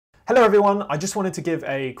Hello everyone, I just wanted to give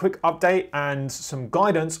a quick update and some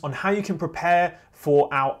guidance on how you can prepare for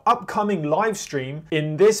our upcoming live stream.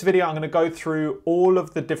 In this video, I'm going to go through all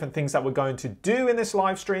of the different things that we're going to do in this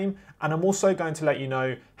live stream, and I'm also going to let you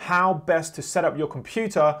know how best to set up your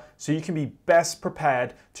computer so you can be best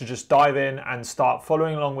prepared to just dive in and start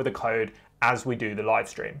following along with the code as we do the live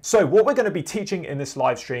stream. So what we're going to be teaching in this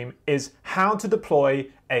live stream is how to deploy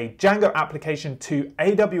a Django application to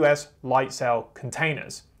AWS Lightsail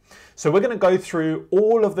containers. So we're going to go through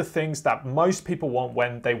all of the things that most people want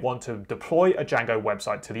when they want to deploy a Django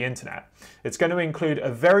website to the internet. It's going to include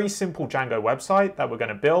a very simple Django website that we're going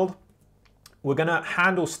to build. We're going to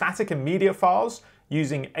handle static and media files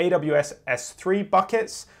using AWS S3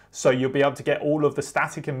 buckets. So you'll be able to get all of the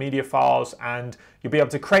static and media files, and you'll be able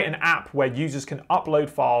to create an app where users can upload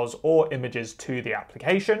files or images to the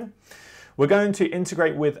application. We're going to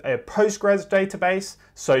integrate with a Postgres database,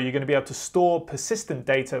 so you're going to be able to store persistent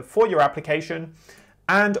data for your application.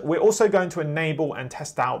 And we're also going to enable and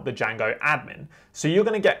test out the Django admin. So you're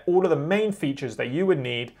going to get all of the main features that you would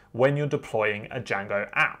need when you're deploying a Django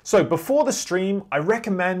app. So before the stream, I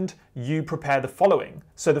recommend you prepare the following.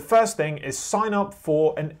 So the first thing is sign up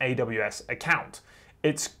for an AWS account.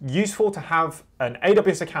 It's useful to have an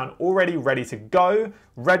AWS account already ready to go,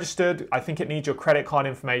 registered. I think it needs your credit card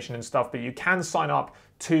information and stuff, but you can sign up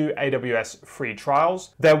to AWS free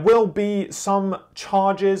trials. There will be some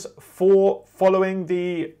charges for following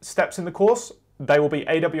the steps in the course. They will be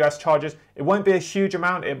AWS charges. It won't be a huge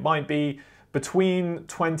amount. It might be between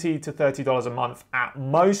 $20 to $30 a month at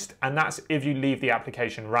most, and that's if you leave the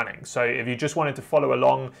application running. So if you just wanted to follow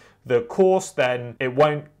along the course, then it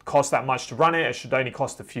won't cost that much to run it. It should only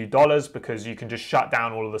cost a few dollars because you can just shut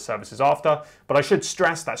down all of the services after. But I should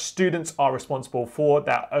stress that students are responsible for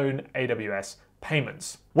their own AWS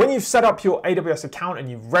payments. When you've set up your AWS account and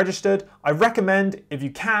you've registered, I recommend, if you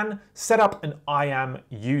can, set up an IAM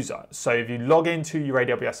user. So if you log into your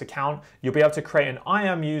AWS account, you'll be able to create an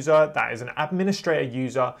IAM user that is an administrator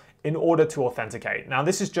user in order to authenticate. Now,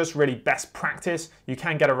 this is just really best practice. You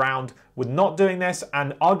can get around with not doing this,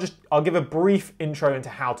 and I'll give a brief intro into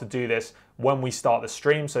how to do this when we start the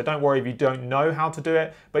stream. So don't worry if you don't know how to do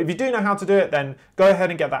it, but if you do know how to do it, then go ahead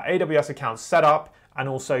and get that AWS account set up and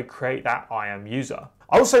also create that IAM user.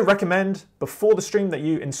 I also recommend before the stream that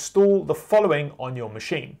you install the following on your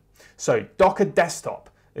machine. So Docker Desktop.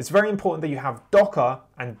 It's very important that you have Docker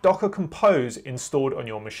and Docker Compose installed on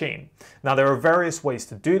your machine. Now, there are various ways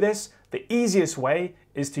to do this. The easiest way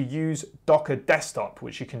is to use Docker Desktop,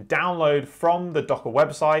 which you can download from the Docker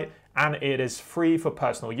website, and it is free for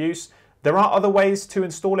personal use. There are other ways to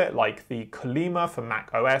install it, like the Kolima for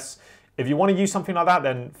Mac OS. If you want to use something like that,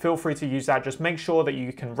 then feel free to use that. Just make sure that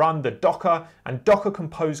you can run the Docker and Docker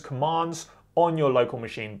Compose commands on your local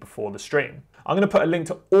machine before the stream. I'm going to put a link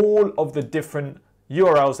to all of the different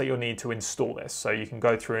URLs that you'll need to install this, so you can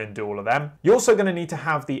go through and do all of them. You're also going to need to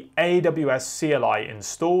have the AWS CLI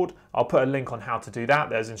installed. I'll put a link on how to do that.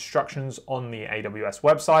 There's instructions on the AWS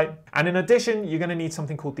website. And in addition, you're going to need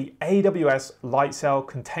something called the AWS Lightsail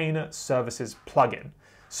Container Services plugin.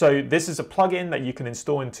 So this is a plugin that you can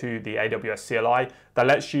install into the AWS CLI that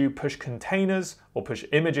lets you push containers, or push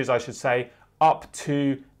images, I should say, up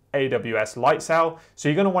to AWS Lightsail. So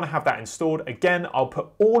you're going to want to have that installed. Again, I'll put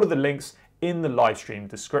all of the links in the live stream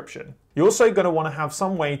description. You're also going to want to have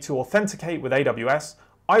some way to authenticate with AWS.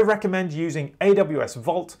 I recommend using AWS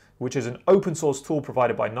Vault, which is an open source tool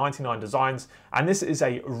provided by 99 Designs, and this is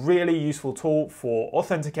a really useful tool for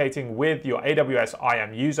authenticating with your AWS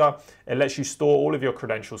IAM user. It lets you store all of your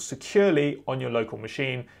credentials securely on your local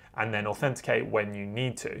machine and then authenticate when you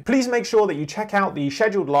need to. Please make sure that you check out the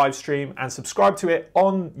scheduled live stream and subscribe to it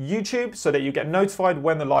on YouTube so that you get notified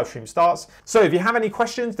when the live stream starts. So if you have any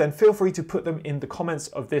questions, then feel free to put them in the comments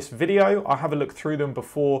of this video. I'll have a look through them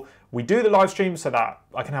before we do the live stream so that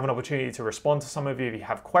I can have an opportunity to respond to some of you if you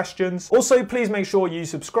have questions. Also, please make sure you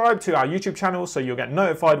subscribe to our YouTube channel so you'll get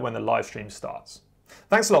notified when the live stream starts.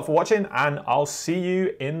 Thanks a lot for watching, and I'll see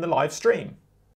you in the live stream.